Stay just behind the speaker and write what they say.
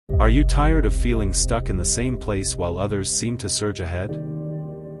Are you tired of feeling stuck in the same place while others seem to surge ahead?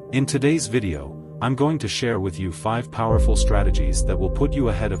 In today's video, I'm going to share with you 5 powerful strategies that will put you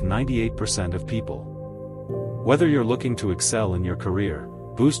ahead of 98% of people. Whether you're looking to excel in your career,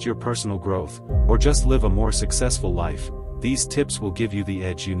 boost your personal growth, or just live a more successful life, these tips will give you the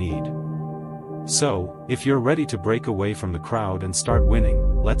edge you need. So, if you're ready to break away from the crowd and start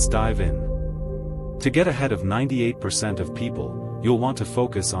winning, let's dive in. To get ahead of 98% of people, you'll want to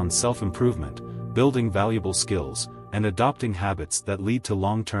focus on self-improvement, building valuable skills, and adopting habits that lead to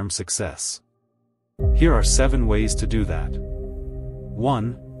long-term success. Here are 7 ways to do that.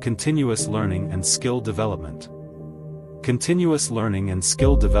 1. Continuous learning and skill development. Continuous learning and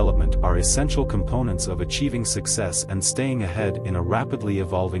skill development are essential components of achieving success and staying ahead in a rapidly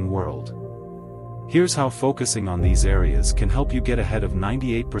evolving world. Here's how focusing on these areas can help you get ahead of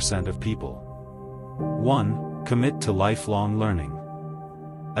 98% of people. 1. Commit to lifelong learning.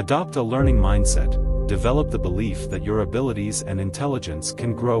 Adopt a learning mindset. Develop the belief that your abilities and intelligence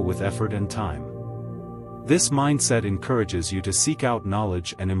can grow with effort and time. This mindset encourages you to seek out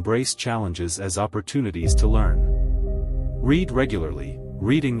knowledge and embrace challenges as opportunities to learn. Read regularly.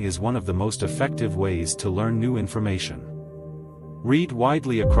 Reading is one of the most effective ways to learn new information. Read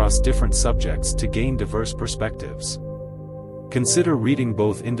widely across different subjects to gain diverse perspectives. Consider reading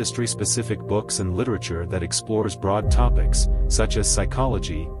both industry-specific books and literature that explores broad topics, such as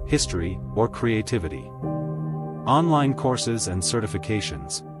psychology, history, or creativity. Online courses and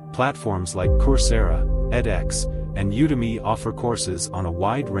certifications. Platforms like Coursera, edX, and Udemy offer courses on a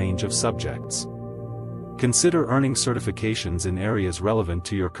wide range of subjects. Consider earning certifications in areas relevant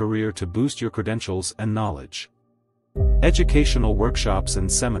to your career to boost your credentials and knowledge. Educational workshops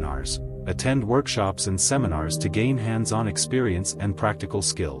and seminars. Attend workshops and seminars to gain hands-on experience and practical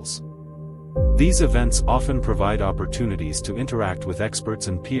skills. These events often provide opportunities to interact with experts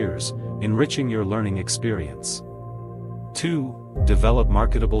and peers, enriching your learning experience. 2. Develop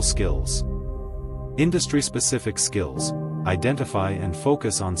marketable skills. Industry-specific skills. Identify and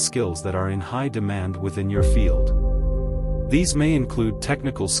focus on skills that are in high demand within your field. These may include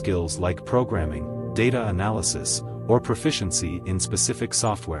technical skills like programming, data analysis, or proficiency in specific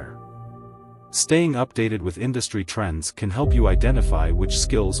software. Staying updated with industry trends can help you identify which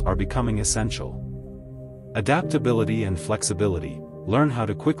skills are becoming essential. Adaptability and flexibility. Learn how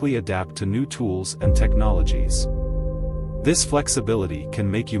to quickly adapt to new tools and technologies. This flexibility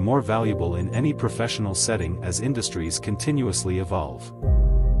can make you more valuable in any professional setting as industries continuously evolve.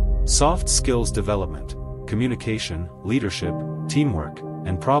 Soft skills development. Communication, leadership, teamwork,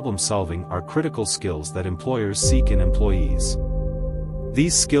 and problem-solving are critical skills that employers seek in employees.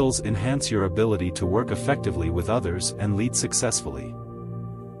 These skills enhance your ability to work effectively with others and lead successfully.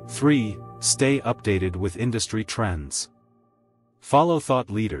 3. Stay updated with industry trends. Follow thought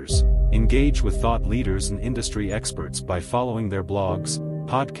leaders. Engage with thought leaders and industry experts by following their blogs,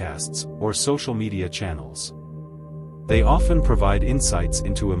 podcasts, or social media channels. They often provide insights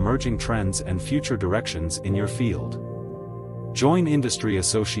into emerging trends and future directions in your field. Join industry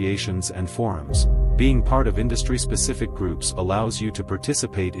associations and forums. Being part of industry-specific groups allows you to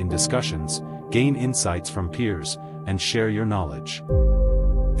participate in discussions, gain insights from peers, and share your knowledge.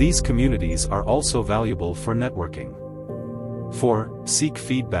 These communities are also valuable for networking. 4. Seek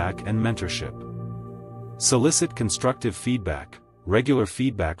feedback and mentorship. Solicit constructive feedback. Regular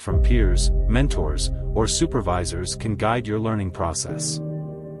feedback from peers, mentors, or supervisors can guide your learning process.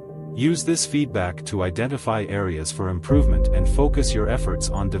 Use this feedback to identify areas for improvement and focus your efforts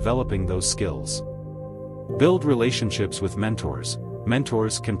on developing those skills. Build relationships with mentors.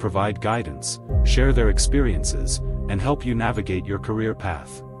 Mentors can provide guidance, share their experiences, and help you navigate your career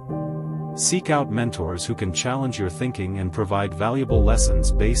path. Seek out mentors who can challenge your thinking and provide valuable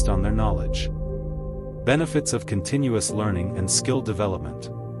lessons based on their knowledge. Benefits of continuous learning and skill development.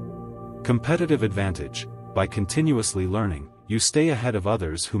 Competitive advantage. By continuously learning, you stay ahead of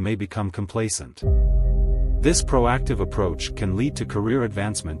others who may become complacent. This proactive approach can lead to career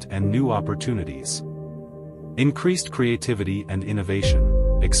advancement and new opportunities. Increased creativity and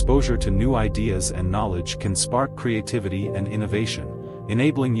innovation. Exposure to new ideas and knowledge can spark creativity and innovation,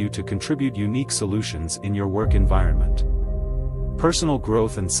 enabling you to contribute unique solutions in your work environment. Personal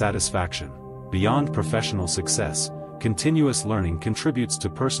growth and satisfaction. Beyond professional success, continuous learning contributes to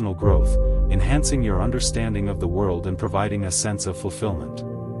personal growth, enhancing your understanding of the world and providing a sense of fulfillment.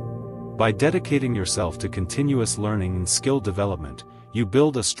 By dedicating yourself to continuous learning and skill development, you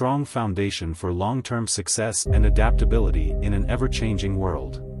build a strong foundation for long-term success and adaptability in an ever-changing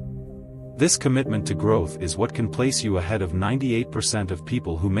world. This commitment to growth is what can place you ahead of 98% of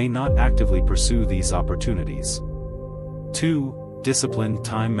people who may not actively pursue these opportunities. 2. Disciplined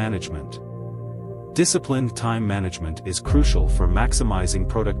time management. Disciplined time management is crucial for maximizing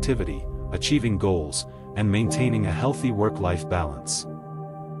productivity, achieving goals, and maintaining a healthy work-life balance.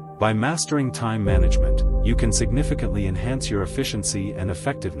 By mastering time management, you can significantly enhance your efficiency and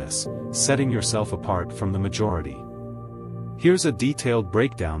effectiveness, setting yourself apart from the majority. Here's a detailed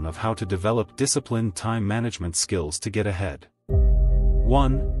breakdown of how to develop disciplined time management skills to get ahead.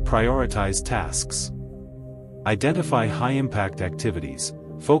 1. Prioritize tasks. Identify high-impact activities.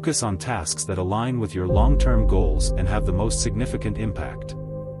 Focus on tasks that align with your long-term goals and have the most significant impact.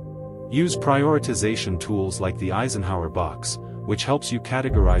 Use prioritization tools like the Eisenhower box, which helps you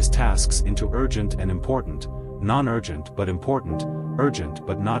categorize tasks into urgent and important, non-urgent but important, urgent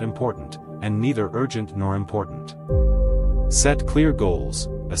but not important, and neither urgent nor important. Set clear goals.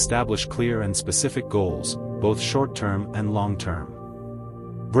 Establish clear and specific goals, both short-term and long-term.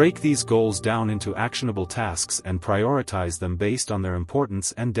 Break these goals down into actionable tasks and prioritize them based on their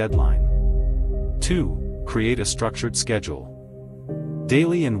importance and deadline. 2. Create a structured schedule.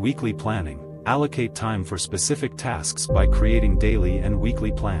 Daily and weekly planning. Allocate time for specific tasks by creating daily and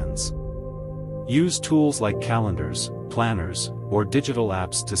weekly plans. Use tools like calendars, planners, or digital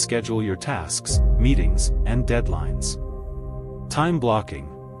apps to schedule your tasks, meetings, and deadlines. Time blocking.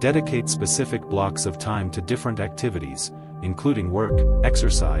 Dedicate specific blocks of time to different activities, including work,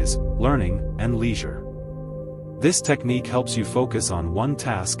 exercise, learning, and leisure. This technique helps you focus on one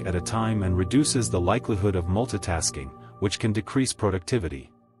task at a time and reduces the likelihood of multitasking, which can decrease productivity.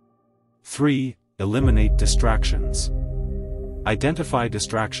 3. Eliminate distractions. Identify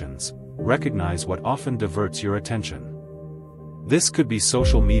distractions. Recognize what often diverts your attention. This could be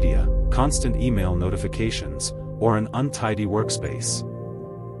social media, constant email notifications, or an untidy workspace.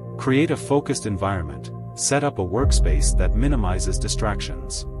 Create a focused environment. Set up a workspace that minimizes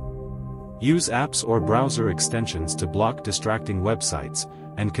distractions. Use apps or browser extensions to block distracting websites,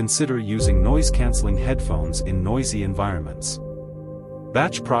 and consider using noise-canceling headphones in noisy environments.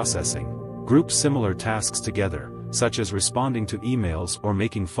 Batch processing. Group similar tasks together, such as responding to emails or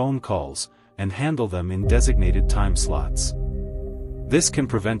making phone calls, and handle them in designated time slots. This can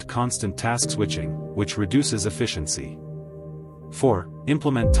prevent constant task switching, which reduces efficiency. 4.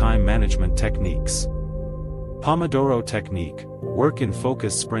 Implement time management techniques. Pomodoro technique. Work in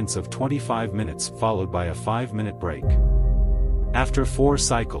focused sprints of 25 minutes followed by a 5-minute break. After 4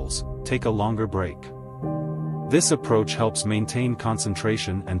 cycles, take a longer break. This approach helps maintain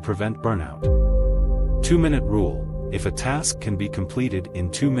concentration and prevent burnout. 2-minute rule. If a task can be completed in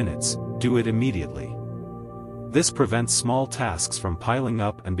 2 minutes, do it immediately. This prevents small tasks from piling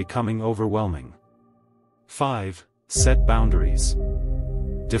up and becoming overwhelming. 5. Set boundaries.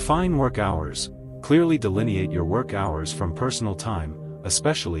 Define work hours. Clearly delineate your work hours from personal time,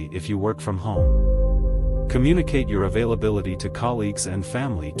 especially if you work from home. Communicate your availability to colleagues and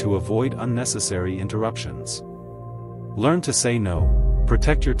family to avoid unnecessary interruptions. Learn to say no.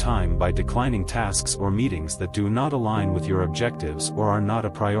 Protect your time by declining tasks or meetings that do not align with your objectives or are not a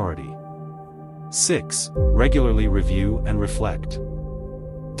priority. 6. Regularly review and reflect.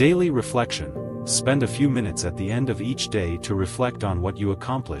 Daily reflection. Spend a few minutes at the end of each day to reflect on what you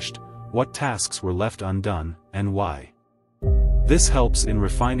accomplished, what tasks were left undone, and why. This helps in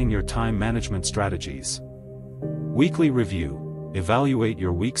refining your time management strategies. Weekly review. Evaluate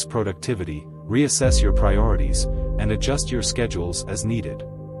your week's productivity, reassess your priorities, and adjust your schedules as needed.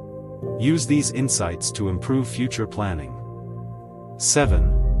 Use these insights to improve future planning.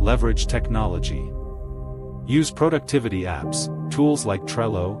 7. Leverage technology. Use productivity apps. Tools like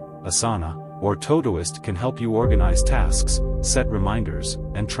Trello, Asana, or Todoist can help you organize tasks, set reminders,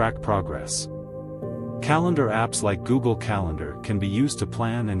 and track progress. Calendar apps like Google Calendar can be used to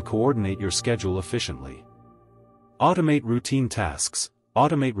plan and coordinate your schedule efficiently. Automate routine tasks.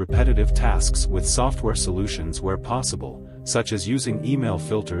 Automate repetitive tasks with software solutions where possible, such as using email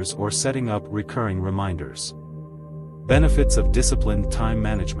filters or setting up recurring reminders. Benefits of disciplined time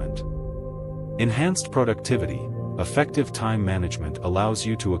management. Enhanced productivity. Effective time management allows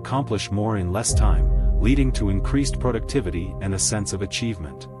you to accomplish more in less time, leading to increased productivity and a sense of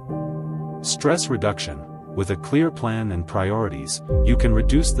achievement. Stress reduction. With a clear plan and priorities, you can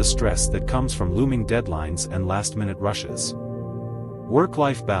reduce the stress that comes from looming deadlines and last-minute rushes.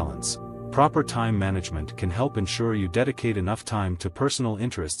 Work-life balance. Proper time management can help ensure you dedicate enough time to personal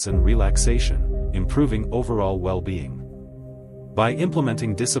interests and relaxation, improving overall well-being. By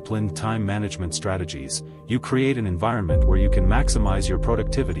implementing disciplined time management strategies, you create an environment where you can maximize your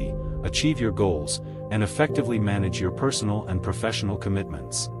productivity, achieve your goals, and effectively manage your personal and professional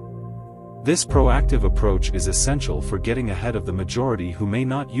commitments. This proactive approach is essential for getting ahead of the majority who may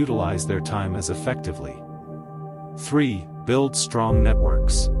not utilize their time as effectively. 3. Build strong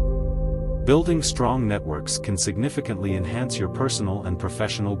networks. Building strong networks can significantly enhance your personal and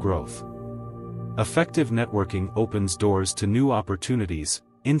professional growth. Effective networking opens doors to new opportunities,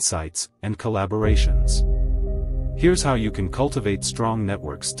 insights, and collaborations. Here's how you can cultivate strong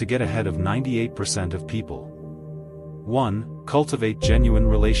networks to get ahead of 98% of people. 1. Cultivate genuine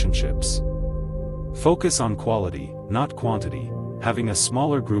relationships. Focus on quality, not quantity. Having a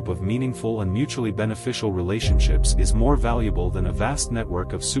smaller group of meaningful and mutually beneficial relationships is more valuable than a vast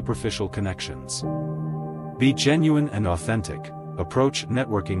network of superficial connections. Be genuine and authentic. Approach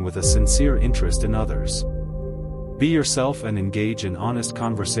networking with a sincere interest in others. Be yourself and engage in honest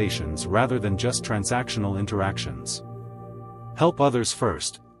conversations rather than just transactional interactions. Help others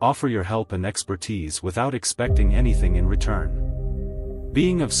first. Offer your help and expertise without expecting anything in return.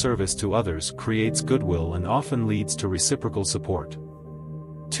 Being of service to others creates goodwill and often leads to reciprocal support.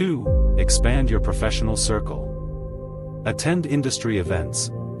 2. Expand your professional circle. Attend industry events,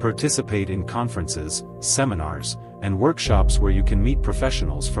 participate in conferences, seminars, and workshops where you can meet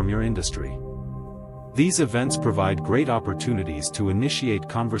professionals from your industry. These events provide great opportunities to initiate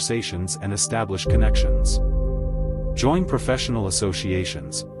conversations and establish connections. Join professional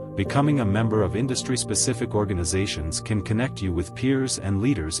associations. Becoming a member of industry-specific organizations can connect you with peers and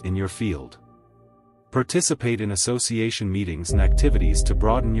leaders in your field. Participate in association meetings and activities to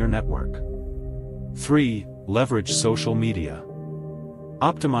broaden your network. 3. Leverage social media.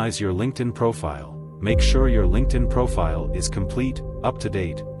 Optimize your LinkedIn profile. Make sure your LinkedIn profile is complete,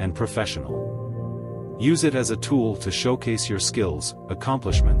 up-to-date, and professional. Use it as a tool to showcase your skills,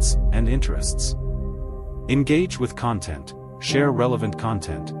 accomplishments, and interests. Engage with content. Share relevant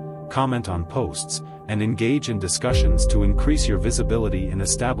content, comment on posts, and engage in discussions to increase your visibility and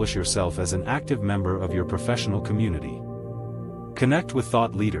establish yourself as an active member of your professional community. Connect with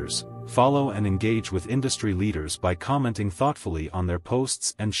thought leaders. Follow and engage with industry leaders by commenting thoughtfully on their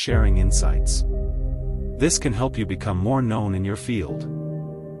posts and sharing insights. This can help you become more known in your field.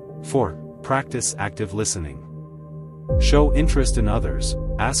 4. Practice active listening. Show interest in others,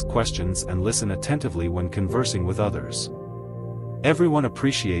 ask questions and listen attentively when conversing with others. Everyone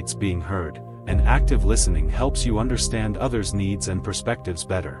appreciates being heard, and active listening helps you understand others' needs and perspectives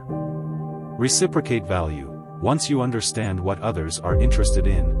better. Reciprocate value. Once you understand what others are interested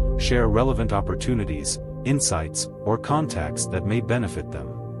in, share relevant opportunities, insights, or contacts that may benefit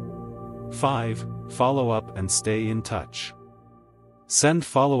them. 5. Follow up and stay in touch. Send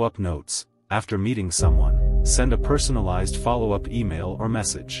follow-up notes. After meeting someone, send a personalized follow-up email or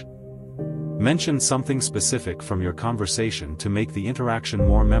message. Mention something specific from your conversation to make the interaction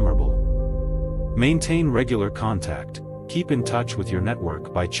more memorable. Maintain regular contact. Keep in touch with your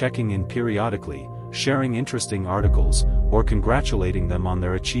network by checking in periodically, sharing interesting articles, or congratulating them on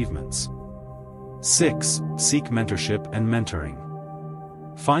their achievements. 6. Seek mentorship and mentoring.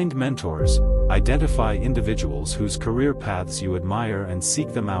 Find mentors. Identify individuals whose career paths you admire and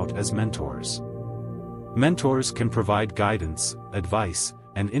seek them out as mentors. Mentors can provide guidance, advice,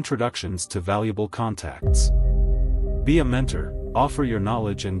 and introductions to valuable contacts. Be a mentor. Offer your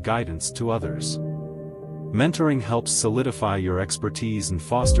knowledge and guidance to others. Mentoring helps solidify your expertise and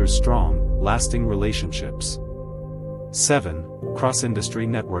fosters strong, lasting relationships. 7. Cross-industry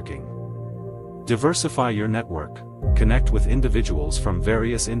networking. Diversify your network. Connect with individuals from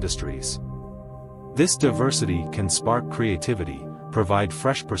various industries. This diversity can spark creativity, provide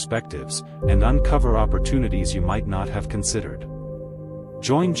fresh perspectives, and uncover opportunities you might not have considered.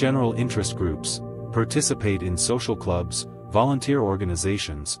 Join general interest groups, participate in social clubs, volunteer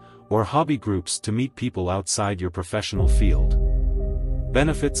organizations, or hobby groups to meet people outside your professional field.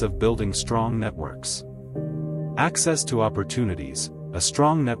 Benefits of building strong networks. Access to opportunities. A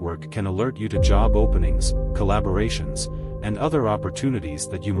strong network can alert you to job openings, collaborations, and other opportunities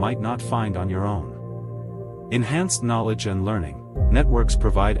that you might not find on your own. Enhanced knowledge and learning. Networks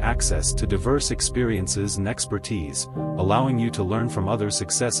provide access to diverse experiences and expertise, allowing you to learn from others'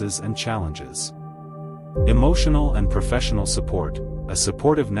 successes and challenges. Emotional and professional support. A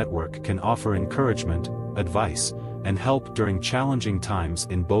supportive network can offer encouragement, advice, and help during challenging times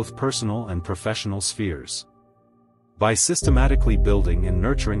in both personal and professional spheres. By systematically building and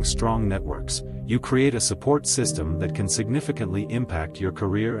nurturing strong networks, you create a support system that can significantly impact your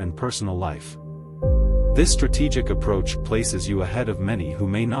career and personal life. This strategic approach places you ahead of many who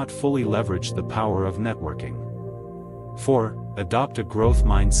may not fully leverage the power of networking. 4. Adopt a growth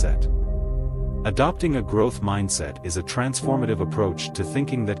mindset. Adopting a growth mindset is a transformative approach to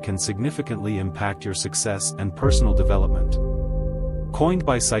thinking that can significantly impact your success and personal development. Coined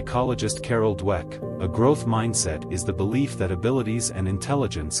by psychologist Carol Dweck, a growth mindset is the belief that abilities and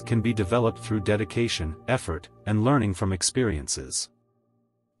intelligence can be developed through dedication, effort, and learning from experiences.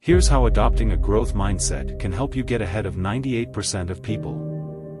 Here's how adopting a growth mindset can help you get ahead of 98% of people.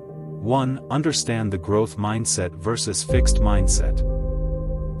 1. Understand the growth mindset versus fixed mindset.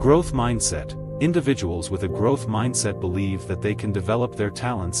 Growth mindset. Individuals with a growth mindset believe that they can develop their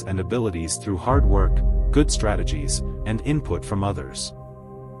talents and abilities through hard work, good strategies, and input from others.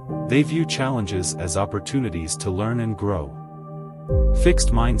 They view challenges as opportunities to learn and grow. Fixed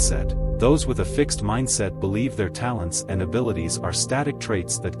mindset. Those with a fixed mindset believe their talents and abilities are static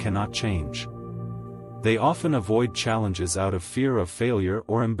traits that cannot change. They often avoid challenges out of fear of failure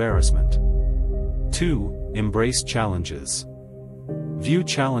or embarrassment. 2. Embrace challenges. View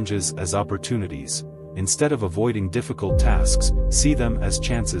challenges as opportunities. Instead of avoiding difficult tasks, see them as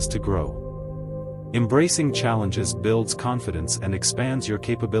chances to grow. Embracing challenges builds confidence and expands your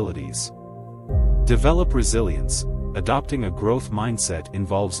capabilities. Develop resilience. Adopting a growth mindset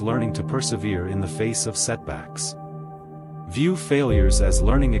involves learning to persevere in the face of setbacks. View failures as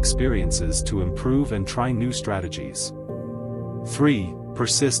learning experiences to improve and try new strategies. 3.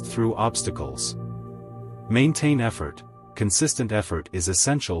 Persist through obstacles. Maintain effort. Consistent effort is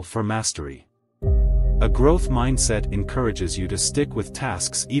essential for mastery. A growth mindset encourages you to stick with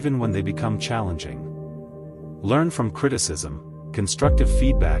tasks even when they become challenging. Learn from criticism. Constructive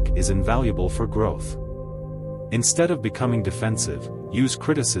feedback is invaluable for growth. Instead of becoming defensive, use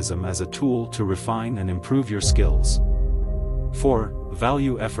criticism as a tool to refine and improve your skills. 4.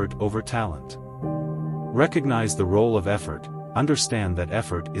 Value effort over talent. Recognize the role of effort. Understand that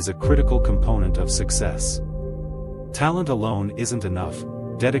effort is a critical component of success. Talent alone isn't enough.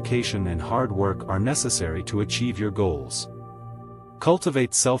 Dedication and hard work are necessary to achieve your goals.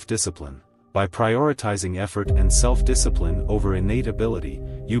 Cultivate self-discipline. By prioritizing effort and self-discipline over innate ability,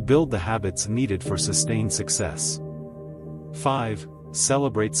 you build the habits needed for sustained success. 5.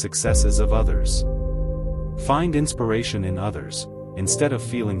 Celebrate successes of others. Find inspiration in others. Instead of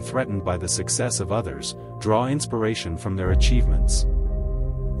feeling threatened by the success of others, draw inspiration from their achievements.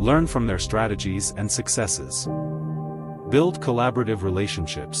 Learn from their strategies and successes. Build collaborative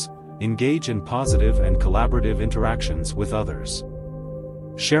relationships. Engage in positive and collaborative interactions with others.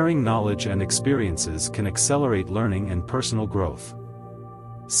 Sharing knowledge and experiences can accelerate learning and personal growth.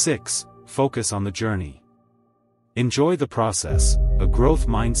 6. Focus on the journey. Enjoy the process. A growth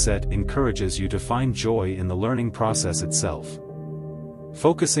mindset encourages you to find joy in the learning process itself.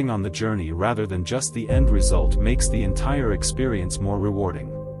 Focusing on the journey rather than just the end result makes the entire experience more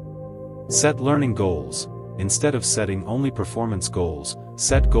rewarding. Set learning goals. Instead of setting only performance goals,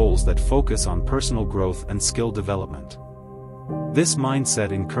 set goals that focus on personal growth and skill development. This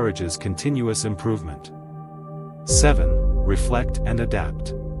mindset encourages continuous improvement. 7. Reflect and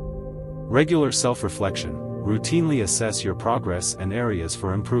adapt. Regular self-reflection. Routinely assess your progress and areas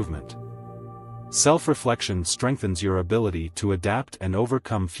for improvement. Self-reflection strengthens your ability to adapt and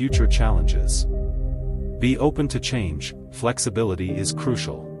overcome future challenges. Be open to change. Flexibility is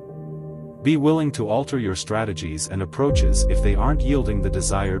crucial. Be willing to alter your strategies and approaches if they aren't yielding the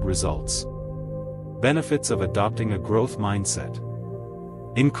desired results. Benefits of adopting a growth mindset.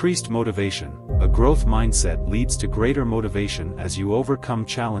 Increased motivation. A growth mindset leads to greater motivation as you overcome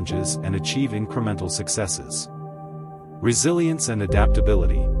challenges and achieve incremental successes. Resilience and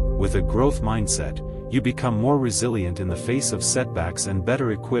adaptability. With a growth mindset, you become more resilient in the face of setbacks and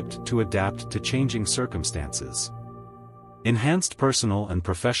better equipped to adapt to changing circumstances. Enhanced personal and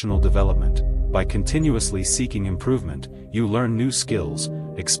professional development. By continuously seeking improvement, you learn new skills,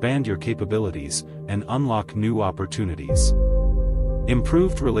 expand your capabilities, and unlock new opportunities.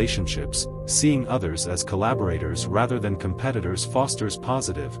 Improved relationships. Seeing others as collaborators rather than competitors fosters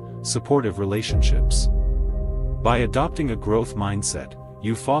positive, supportive relationships. By adopting a growth mindset,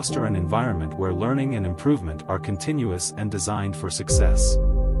 you foster an environment where learning and improvement are continuous and designed for success.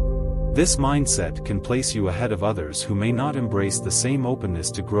 This mindset can place you ahead of others who may not embrace the same openness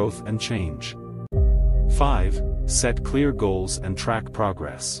to growth and change. 5. Set clear goals and track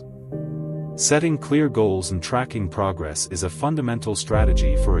progress. Setting clear goals and tracking progress is a fundamental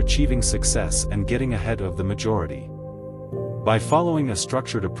strategy for achieving success and getting ahead of the majority. By following a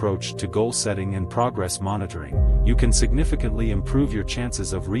structured approach to goal setting and progress monitoring, you can significantly improve your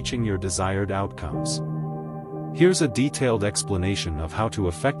chances of reaching your desired outcomes. Here's a detailed explanation of how to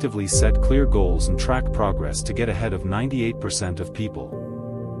effectively set clear goals and track progress to get ahead of 98% of people.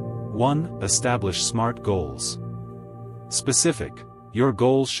 1. Establish SMART goals. Specific. Your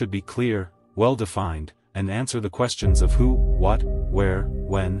goals should be clear, well-defined, and answer the questions of who, what, where,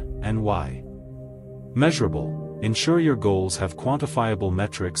 when, and why. Measurable. Ensure your goals have quantifiable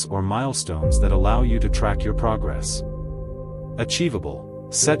metrics or milestones that allow you to track your progress. Achievable.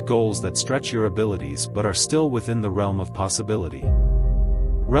 Set goals that stretch your abilities but are still within the realm of possibility.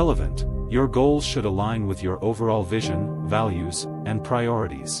 Relevant. Your goals should align with your overall vision, values, and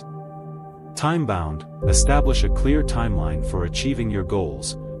priorities. Time-bound. Establish a clear timeline for achieving your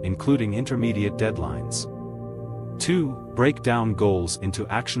goals, including intermediate deadlines. 2. Break down goals into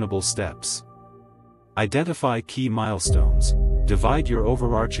actionable steps. Identify key milestones. Divide your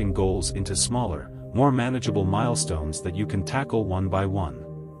overarching goals into smaller, more manageable milestones that you can tackle one by one.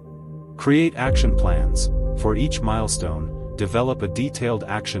 Create action plans. For each milestone, develop a detailed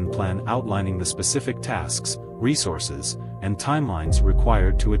action plan outlining the specific tasks, resources, and timelines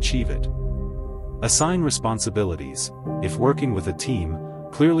required to achieve it. Assign responsibilities. If working with a team,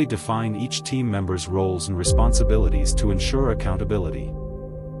 clearly define each team member's roles and responsibilities to ensure accountability.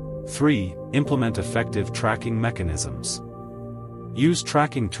 3. Implement effective tracking mechanisms. Use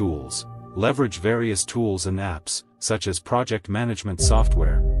tracking tools. Leverage various tools and apps, such as project management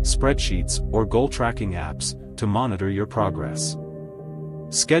software, spreadsheets, or goal tracking apps, to monitor your progress.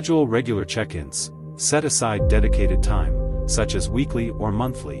 Schedule regular check-ins. Set aside dedicated time, such as weekly or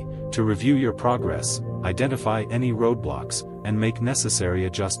monthly, to review your progress, identify any roadblocks, and make necessary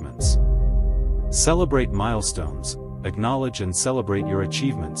adjustments. Celebrate milestones. Acknowledge and celebrate your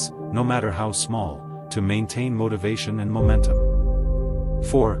achievements, no matter how small, to maintain motivation and momentum.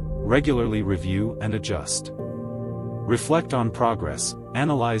 4. Regularly review and adjust. Reflect on progress.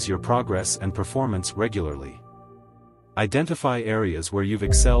 Analyze your progress and performance regularly. Identify areas where you've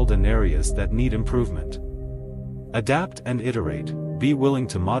excelled and areas that need improvement. Adapt and iterate. Be willing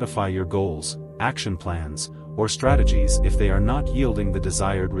to modify your goals, action plans, or strategies if they are not yielding the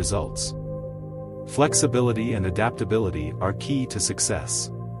desired results. Flexibility and adaptability are key to success.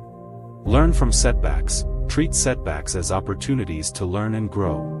 Learn from setbacks. Treat setbacks as opportunities to learn and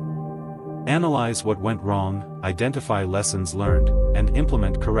grow. Analyze what went wrong, identify lessons learned, and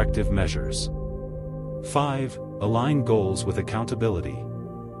implement corrective measures. 5. Align goals with accountability.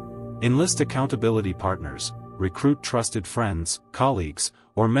 Enlist accountability partners. Recruit trusted friends, colleagues,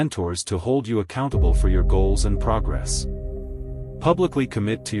 or mentors to hold you accountable for your goals and progress. Publicly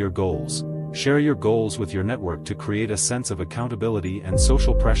commit to your goals. Share your goals with your network to create a sense of accountability and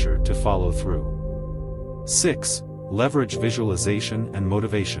social pressure to follow through. 6. Leverage visualization and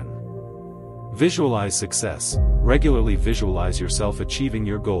motivation. Visualize success. Regularly visualize yourself achieving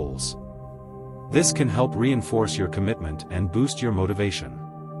your goals. This can help reinforce your commitment and boost your motivation.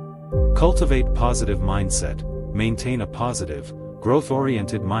 Cultivate positive mindset. Maintain a positive,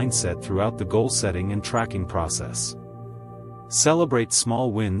 growth-oriented mindset throughout the goal-setting and tracking process. Celebrate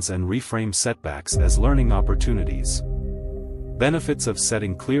small wins and reframe setbacks as learning opportunities. Benefits of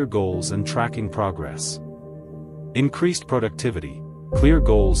setting clear goals and tracking progress. Increased productivity. Clear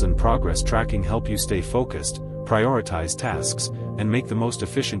goals and progress tracking help you stay focused, prioritize tasks, and make the most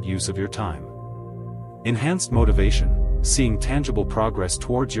efficient use of your time. Enhanced motivation. Seeing tangible progress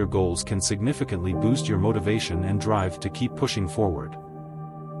towards your goals can significantly boost your motivation and drive to keep pushing forward.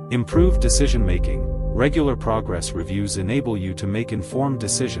 Improved decision-making. Regular progress reviews enable you to make informed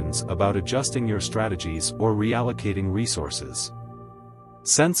decisions about adjusting your strategies or reallocating resources.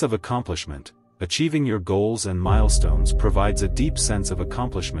 Sense of accomplishment. Achieving your goals and milestones provides a deep sense of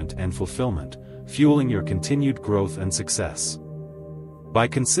accomplishment and fulfillment, fueling your continued growth and success. By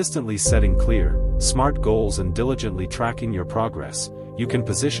consistently setting clear, smart goals and diligently tracking your progress, you can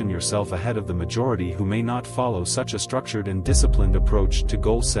position yourself ahead of the majority who may not follow such a structured and disciplined approach to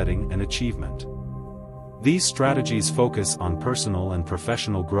goal setting and achievement. These strategies focus on personal and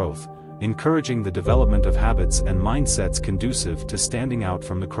professional growth, encouraging the development of habits and mindsets conducive to standing out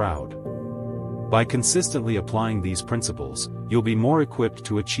from the crowd. By consistently applying these principles, you'll be more equipped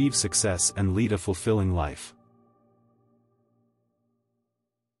to achieve success and lead a fulfilling life.